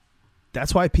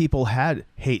had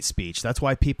hate speech. That's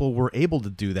why people were able to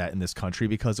do that in this country,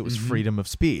 because it was freedom of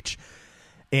speech.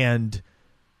 And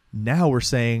now we're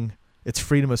saying it's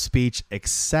freedom of speech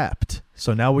except.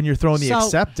 So now when you're throwing the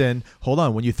except in,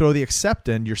 when you throw the except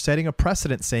in, you're setting a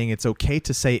precedent saying it's okay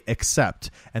to say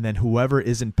except. And then whoever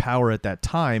is in power at that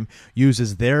time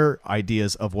uses their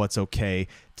ideas of what's okay.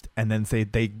 And then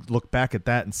they look back at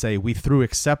that and say, we threw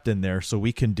except in there so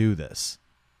we can do this.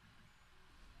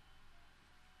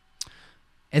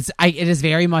 It is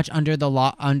very much under the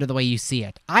law, under the way you see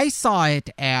it. I saw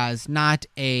it as not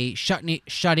a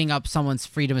shutting up someone's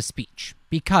freedom of speech,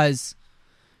 because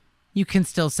you can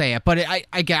still say it. But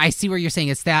I see where you're saying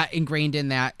it's that ingrained in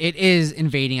that it is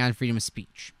invading on freedom of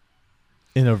speech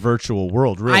in a virtual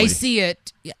world. Really, I see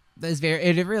it. Yeah,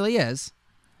 it really is.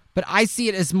 But I see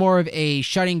it as more of a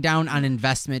shutting down on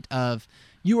investment of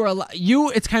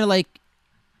It's kind of like,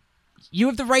 you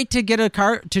have the right to get a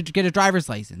driver's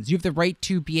license. You have the right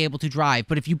to be able to drive.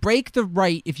 But if you break the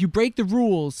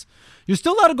rules, you're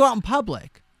still allowed to go out in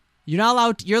public.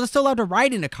 You're still allowed to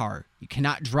ride in a car. You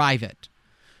cannot drive it.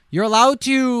 You're allowed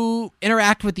to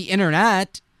interact with the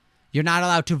internet. You're not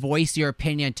allowed to voice your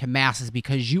opinion to masses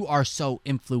because you are so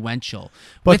influential.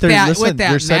 But with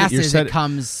that masses, it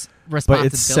comes responsibility.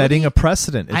 But it's setting a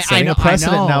precedent. It's setting a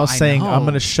precedent now saying, I'm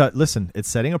going to shut. Listen, it's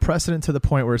setting a precedent to the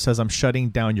point where it says, I'm shutting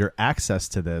down your access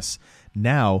to this.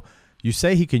 Now, you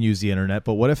say he can use the internet,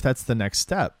 but what if that's the next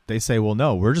step? They say, well,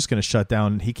 no, we're just going to shut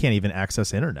down. He can't even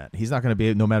access internet. He's not going to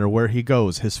be, no matter where he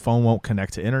goes, his phone won't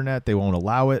connect to internet. They won't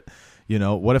allow it. You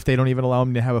know, what if they don't even allow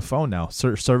him to have a phone now?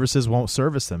 Services won't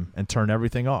service him and turn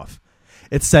everything off.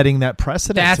 It's setting that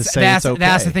precedent to say it's okay.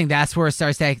 That's the thing. That's where it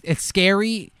starts to act. It's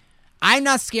scary. I'm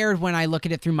not scared when I look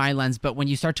at it through my lens, but when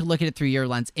you start to look at it through your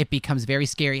lens, it becomes very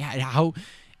scary how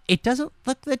it doesn't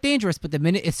look that dangerous, but the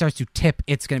minute it starts to tip,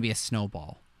 it's going to be a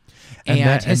snowball.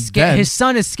 And his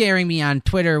son is scaring me on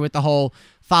Twitter with the whole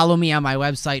follow me on my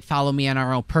website, follow me on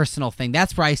our own personal thing.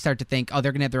 That's where I start to think, oh,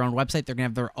 they're going to have their own website, they're going to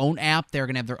have their own app, they're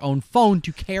going to have their own phone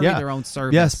to carry their own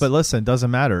service. Yes, but listen, it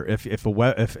doesn't matter if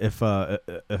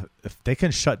they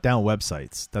can shut down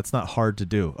websites. That's not hard to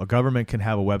do. A government can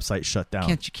have a website shut down.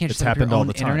 Can't you it's set up happened your all own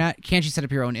the time. internet? Can't you set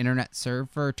up your own internet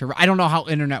server to? I don't know how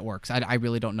internet works. I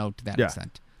really don't know to that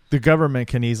extent. The government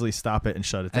can easily stop it and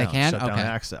shut it down. They can? Shut down Okay.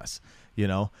 access. You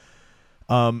know.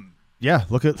 Yeah,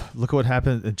 look at what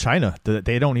happened in China.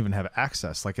 They don't even have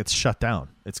access. Like, it's shut down.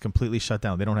 It's completely shut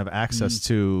down. They don't have access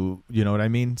to, you know what I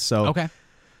mean? So okay.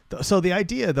 So the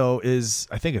idea though is,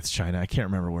 I think it's China. I can't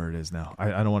remember where it is now. I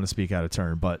don't want to speak out of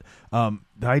turn, but the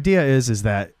idea is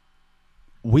that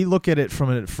we look at it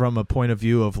from a point of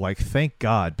view of like, thank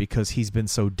God, because he's been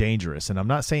so dangerous. And I'm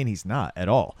not saying he's not at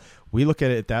all. We look at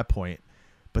it at that point.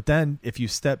 But then if you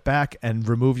step back and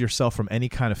remove yourself from any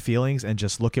kind of feelings and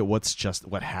just look at what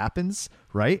happens,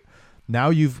 right? Now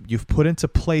you've put into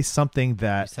place something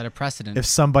that you set a precedent. If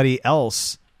somebody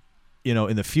else, you know,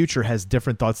 in the future has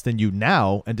different thoughts than you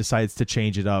now and decides to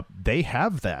change it up, they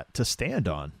have that to stand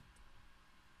on.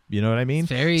 You know what I mean?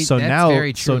 Very true.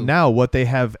 So now what they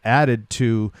have added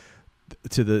to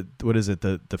the, what is it?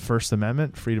 The First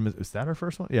Amendment, is that our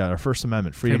first one? Yeah, our First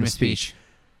Amendment, freedom of speech.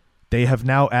 They have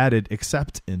now added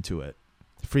accept into it.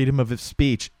 Freedom of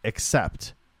speech,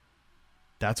 accept.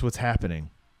 That's what's happening.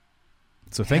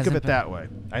 So think of it that way.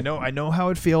 I know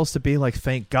how it feels to be like,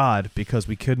 thank God, because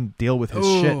we couldn't deal with his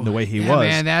shit in the way he was.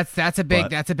 Man, that's a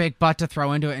big butt to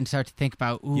throw into it and start to think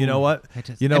about. You know what?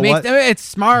 It's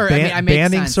smart.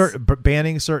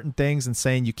 Banning certain things and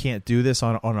saying you can't do this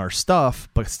on our stuff,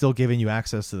 but still giving you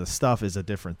access to the stuff is a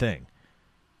different thing.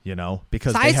 You know,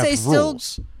 because they have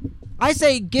rules. I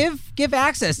say give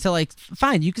access to, like,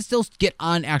 fine, you can still get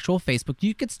on actual Facebook.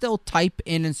 You could still type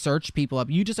in and search people up.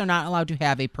 You just are not allowed to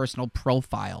have a personal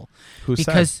profile.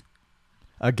 Because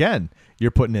again, you're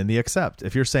putting in the accept.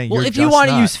 If you're saying if you want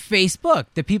to use Facebook,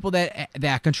 the people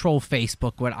that control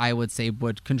Facebook, what I would say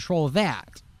would control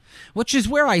that. Which is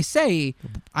where I say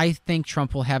I think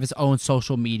Trump will have his own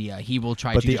social media. He will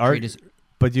try to create his.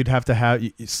 But you'd have to have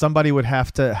somebody would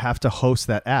have to host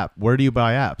that app. Where do you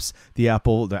buy apps? The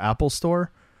Apple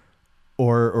Store,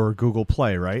 or Google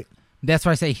Play, right? That's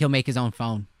why I say he'll make his own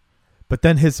phone. But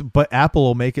then Apple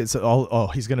will make it so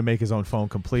he's going to make his own phone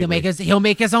completely. He'll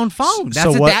make his own phone.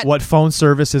 What phone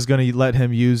service is going to let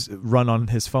him run on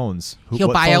his phones?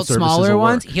 He'll buy out smaller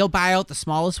ones. He'll buy out the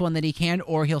smallest one that he can,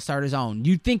 or he'll start his own.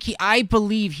 You'd think I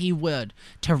believe he would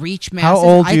to reach masses. How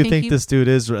old do you think this dude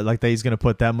is? Like that he's going to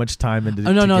put that much time into?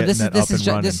 This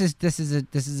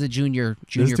is a junior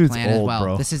plan old, as well.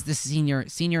 Bro. This is senior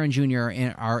and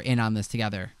junior are in on this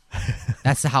together.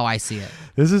 That's how I see it.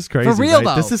 This is crazy. For real, right?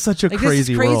 though. This is such a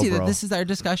crazy world, bro. That this is our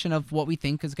discussion of what we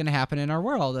think is going to happen in our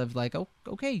world. Of like,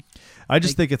 okay. I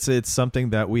just think it's something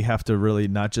that we have to really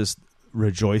not just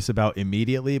rejoice about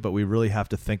immediately, but we really have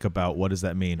to think about, what does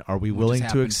that mean? Are we willing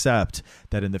to accept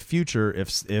that in the future,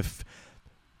 if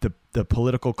the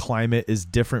political climate is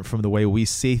different from the way we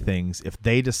see things, if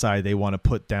they decide they want to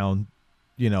put down,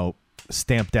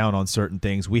 stamp down on certain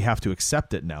things, we have to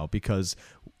accept it now, because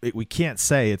we can't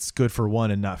say it's good for one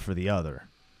and not for the other.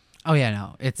 Oh yeah,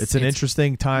 no, it's an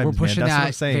interesting time. We're pushing man. That's what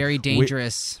I'm saying. Very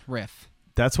dangerous riff.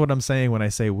 That's what I'm saying when I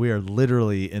say we are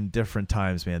literally in different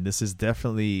times, man. This is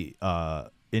definitely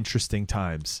interesting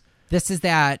times. This is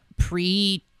that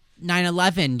pre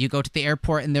 9/11. You go to the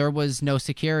airport and there was no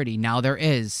security. Now there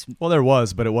is. Well, there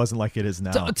was, but it wasn't like it is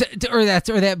now. Or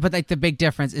that. But like the big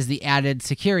difference is the added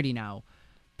security now,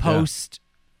 post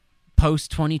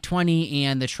 2020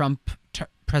 and the Trump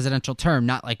presidential term.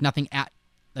 Not like nothing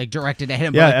directed at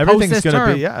him. Yeah, but everything's going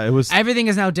to be. Yeah, it was. Everything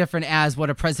is now different as what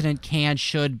a president can,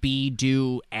 should be,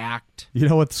 do, act. You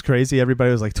know what's crazy? Everybody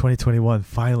was like, 2021.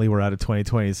 Finally, we're out of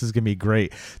 2020. This is going to be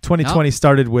great. 2020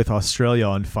 started with Australia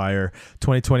on fire.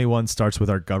 2021 starts with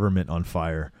our government on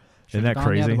fire. Isn't that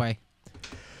crazy? The other way.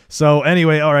 So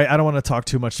anyway, all right. I don't want to talk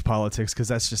too much politics because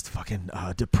that's just fucking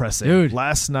depressing. Dude.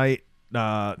 Last night,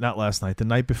 not last night, the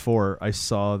night before, I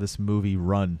saw this movie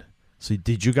Run. So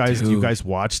did you guys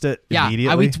watched it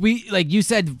immediately? We like you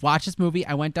said, watch this movie.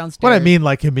 I went downstairs. What I mean,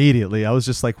 like immediately. I was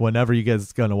just like, whenever you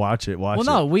guys gonna watch it. Well,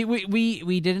 no,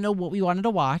 we didn't know what we wanted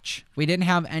to watch. We didn't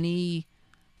have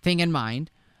anything in mind.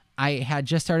 I had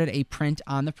just started a print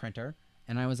on the printer,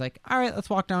 and I was like, all right, let's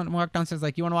walk downstairs.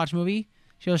 Like, you want to watch a movie?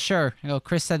 She goes, sure. I go,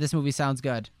 Chris said this movie sounds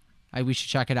good. We should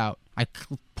check it out. I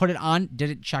put it on,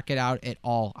 didn't check it out at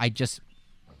all. I just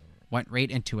went right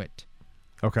into it.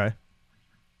 Okay.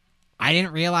 I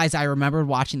didn't realize I remembered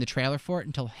watching the trailer for it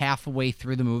until halfway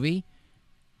through the movie.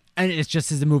 And it's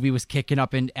just as the movie was kicking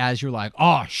up, and as you're like,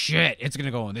 oh, shit, it's going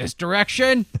to go in this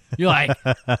direction. You're like,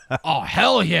 oh,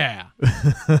 hell yeah.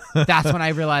 That's when I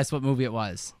realized what movie it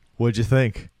was. What'd you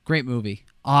think? Great movie.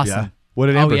 Awesome. Yeah. What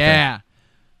did Amber think?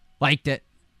 Liked it.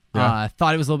 Yeah.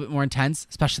 Thought it was a little bit more intense,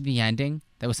 especially the ending.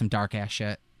 That was some dark-ass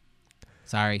shit.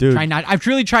 Sorry. Dude. I'm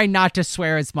truly trying not to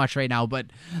swear as much right now, but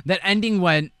that ending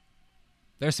went...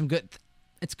 There's some good...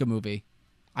 It's a good movie.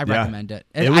 I recommend it.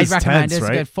 It was recommend tense, it.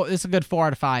 right? It's a good 4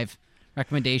 out of 5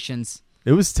 recommendations.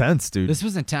 It was tense, dude. This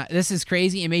was intense. This is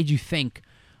crazy. It made you think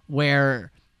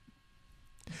where...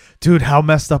 Dude, how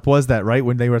messed up was that, right?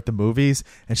 When they were at the movies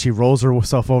and she rolls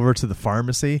herself over to the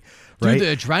pharmacy, right? Dude,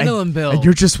 the adrenaline bill. And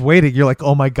you're just waiting. You're like,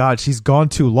 oh my God, she's gone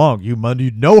too long. You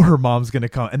know her mom's going to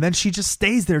come. And then she just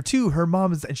stays there too. Her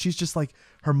mom is, and she's just like,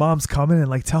 her mom's coming and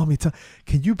like,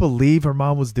 can you believe her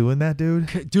mom was doing that,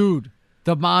 dude? Dude,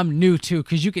 the mom knew too,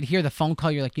 because you could hear the phone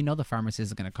call. You're like, the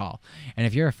pharmacist is going to call. And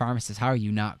if you're a pharmacist, how are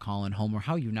you not calling home, or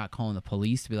how are you not calling the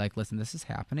police to be like, listen, this is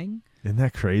happening? Isn't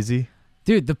that crazy?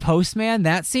 Dude, the postman,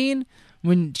 that scene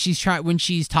when she's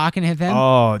talking to him.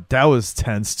 Oh, that was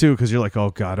tense too, because you're like, oh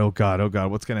God,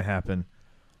 what's gonna happen?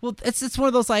 Well, it's one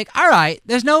of those like, all right,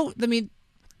 there's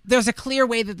a clear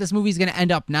way that this movie's gonna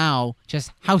end up now.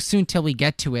 Just how soon till we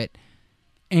get to it?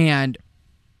 And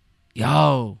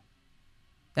that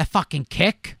fucking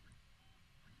kick,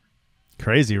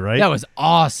 crazy, right? That was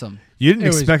awesome. You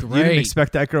didn't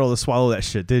expect that girl to swallow that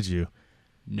shit, did you?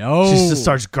 No. She just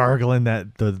starts gargling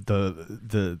that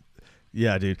the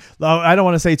yeah, dude. I don't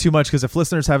want to say too much, because if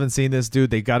listeners haven't seen this, dude,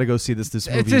 they got to go see this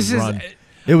movie. Run.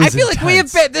 It was. I feel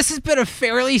intense. Like this has been a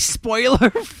fairly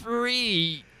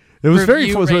spoiler-free. It was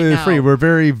very free. Now. We're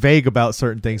very vague about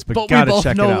certain things, but gotta check it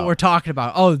out. We both know what we're talking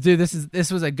about. Oh, dude,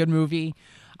 this was a good movie.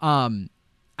 I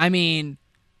mean,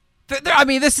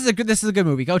 this is a good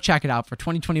movie. Go check it out for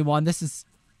 2021.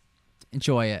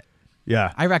 Enjoy it.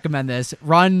 Yeah, I recommend this.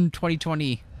 Run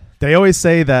 2020. They always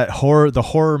say that the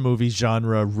horror movie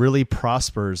genre really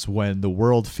prospers when the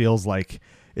world feels like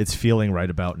it's feeling right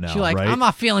about now. You're like, right? I'm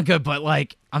not feeling good, but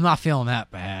like, I'm not feeling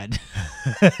that bad.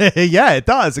 Yeah, it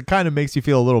does. It kind of makes you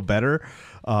feel a little better.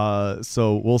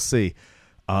 So we'll see.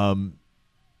 Dude,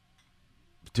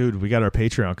 we got our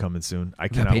Patreon coming soon. I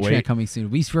cannot wait. Patreon coming soon.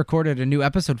 We recorded a new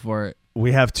episode for it.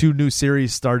 We have 2 new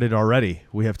series started already.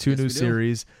 We have 2 new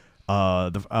series.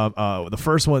 The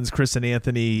first one's Chris and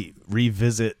Anthony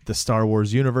revisit the Star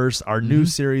Wars universe. Our new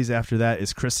series after that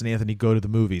is Chris and Anthony go to the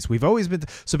movies. We've always been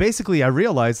so basically I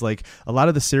realized like a lot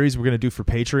of the series we're going to do for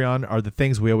Patreon are the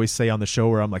things we always say on the show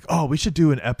where I'm like, oh, we should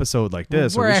do an episode like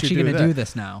this. We're or we actually going to do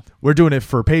this now. We're doing it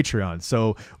for Patreon.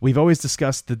 So we've always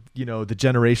discussed the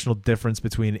generational difference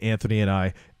between Anthony and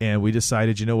I, and we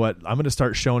decided, you know what, I'm going to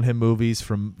start showing him movies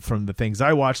from the things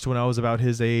I watched when I was about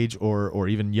his age or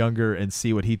even younger, and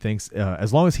see what he thinks,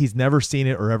 as long as he's never seen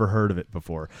it or ever heard of it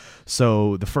before.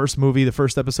 So the first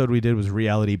episode we did was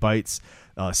Reality Bites.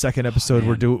 Second episode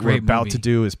we're about to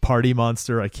do is Party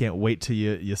Monster. I can't wait till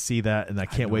you see that, and I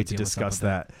can't wait to discuss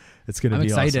that. It's going to be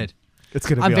excited. Awesome. It's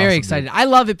going to be I'm very awesome, excited. Dude. I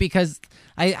love it because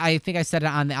I think I said it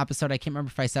on the episode. I can't remember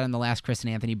if I said it on the last Chris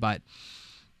and Anthony, but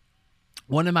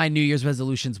one of my New Year's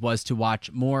resolutions was to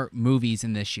watch more movies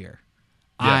in this year.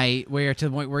 Yeah. We're to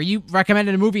the point where you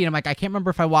recommended a movie, and I'm like, I can't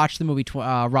remember if I watched the movie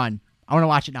Run. I want to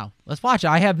watch it now. Let's watch it.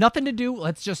 I have nothing to do.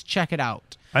 Let's just check it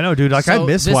out. I know, dude. Like, I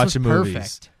miss watching movies.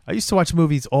 Perfect. I used to watch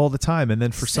movies all the time, and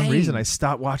then for some reason I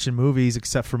stopped watching movies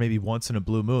except for maybe once in a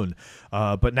blue moon.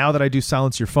 But now that I do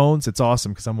Silence Your Phones, it's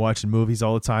awesome because I'm watching movies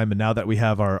all the time. And now that we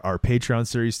have our Patreon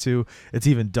series too, it's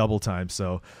even double time.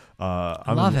 So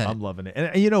I'm loving it.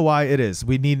 And you know why it is?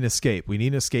 We need an escape. We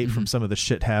need an escape from some of the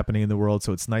shit happening in the world.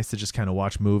 So it's nice to just kind of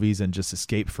watch movies and just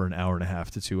escape for an hour and a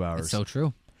half to 2 hours. It's so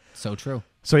true. So true.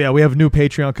 So yeah, we have a new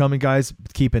Patreon coming, guys.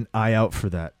 Keep an eye out for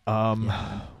that.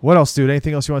 What else, dude?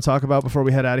 Anything else you want to talk about before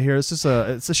we head out of here? It's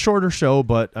a shorter show,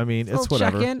 but I mean, it's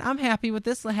whatever. Check-in. I'm happy with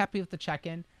this. Happy with the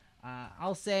check-in.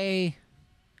 I'll say,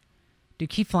 dude,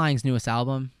 Keep Flying's newest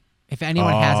album. If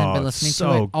anyone hasn't been listening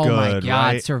to it, oh my God,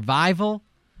 right? Survival,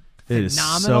 it is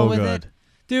phenomenal so with good. it.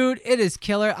 Dude, it is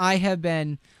killer. I have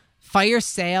been Fire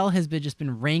Sale has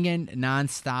been ringing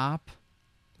nonstop.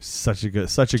 Such a good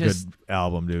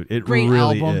album, dude. It Great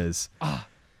really album. is.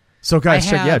 So guys,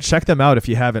 have- check them out if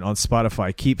you haven't on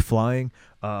Spotify. Keep Flying.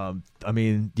 I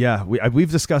mean, yeah,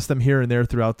 we've discussed them here and there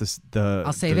throughout this. they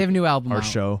have a new album our out.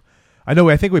 show.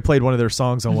 I think we played one of their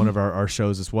songs on one of our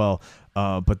shows as well.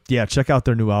 But yeah, check out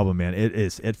their new album, man.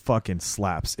 It fucking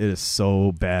slaps. It is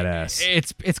so badass.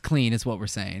 It's clean, is what we're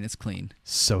saying. It's clean.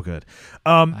 So good.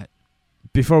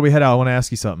 Before we head out, I want to ask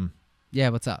you something. Yeah,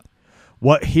 what's up?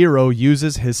 What hero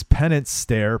uses his penance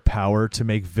stare power to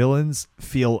make villains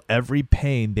feel every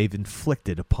pain they've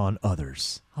inflicted upon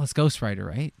others? Oh, it's Ghost Rider,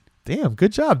 right? Damn,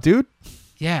 good job, dude.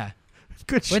 Yeah.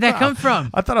 Good job. Where'd that come from?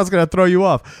 I thought I was going to throw you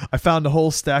off. I found a whole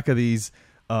stack of these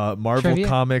Marvel Trivia?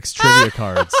 Comics trivia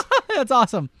cards. That's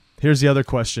awesome. Here's the other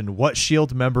question. What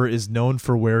SHIELD member is known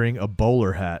for wearing a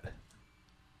bowler hat?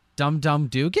 Dum Dum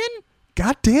Dugan?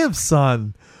 Goddamn,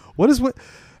 son.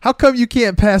 How come you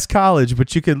can't pass college,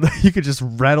 but you could just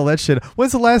rattle that shit?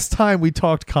 When's the last time we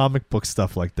talked comic book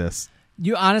stuff like this?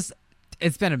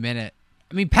 It's been a minute.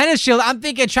 I mean, Penance Shield, I'm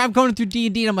thinking, I'm going through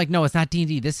D&D, and I'm like, no, it's not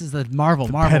D&D. This is the Marvel.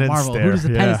 penance Who stare, does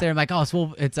the yeah. penance there? I'm like,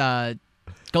 it's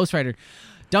Ghost Rider.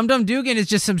 Dum Dum Dugan is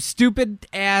just some stupid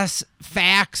ass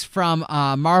facts from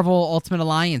Marvel Ultimate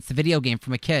Alliance, the video game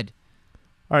from a kid.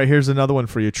 All right, here's another one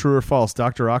for you. True or false?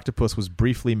 Dr. Octopus was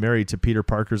briefly married to Peter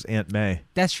Parker's Aunt May.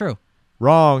 That's true.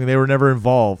 Wrong. They were never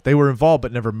involved. They were involved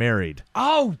but never married.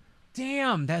 Oh,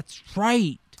 damn, that's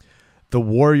right. The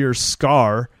warrior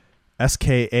Scar,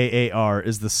 Skaar,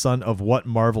 is the son of what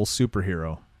Marvel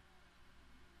superhero?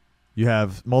 You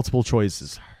have multiple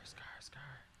choices. Scar.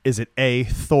 Is it A,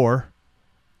 Thor,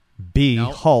 B,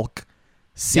 Nope. Hulk,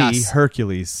 C, Yes.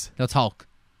 Hercules? That's Hulk.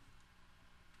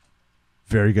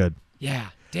 Very good. Yeah,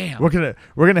 damn. We're gonna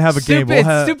have a game.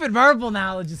 Stupid Marvel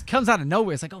knowledge just comes out of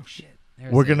nowhere. It's like, oh shit.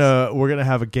 We're gonna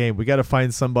have a game. We got to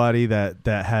find somebody that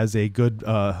has a good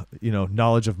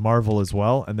knowledge of Marvel as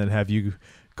well, and then have you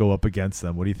go up against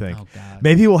them. What do you think? Oh god.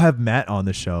 Maybe we'll have Matt on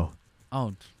the show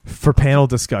Oh, for panel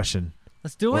discussion.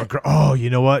 let's do it. You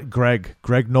know what? Greg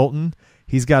Knowlton.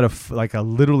 He's got almost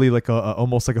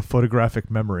like a photographic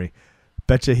memory.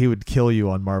 Betcha he would kill you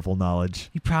on Marvel knowledge.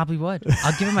 He probably would.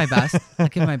 I'll give him my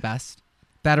best.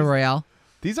 Battle Royale.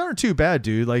 These aren't too bad,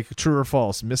 dude. Like, true or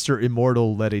false? Mr.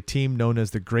 Immortal led a team known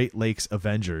as the Great Lakes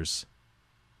Avengers.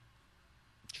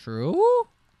 True.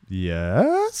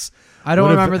 Yes. I don't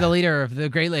What remember the leader of the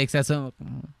Great Lakes.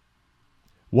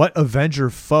 What Avenger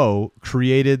foe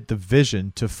created the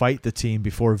Vision to fight the team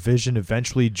before Vision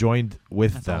eventually joined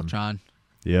with them? Ultron.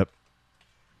 Yep.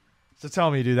 So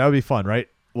tell me, dude, that would be fun, right?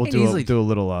 We'll Hey, do easily. a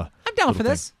little. I'm down little for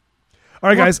this. thing. All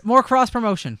right, guys. More cross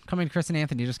promotion coming to Chris and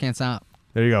Anthony. Just can't stop.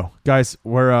 There you go, guys.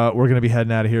 We're gonna be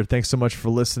heading out of here. Thanks so much for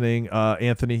listening,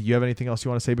 Anthony. You have anything else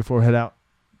you want to say before we head out?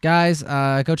 Guys,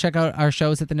 go check out our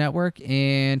shows at the network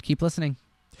and keep listening.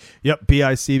 Yep,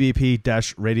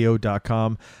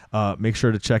 bicbp-radio.com. Make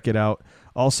sure to check it out.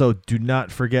 Also, do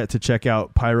not forget to check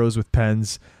out Pyros with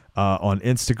Pens on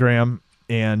Instagram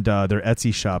and their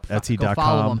Etsy shop, Go follow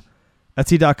etsy.com. 'em.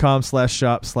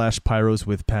 Etsy.com/shop/Pyros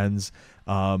with Pens.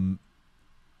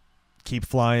 Keep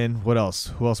flying. What else?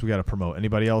 Who else we got to promote?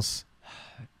 Anybody else?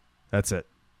 That's it.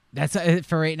 That's it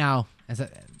for right now.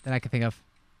 That I can think of.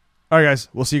 All right, guys.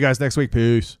 We'll see you guys next week.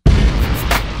 Peace.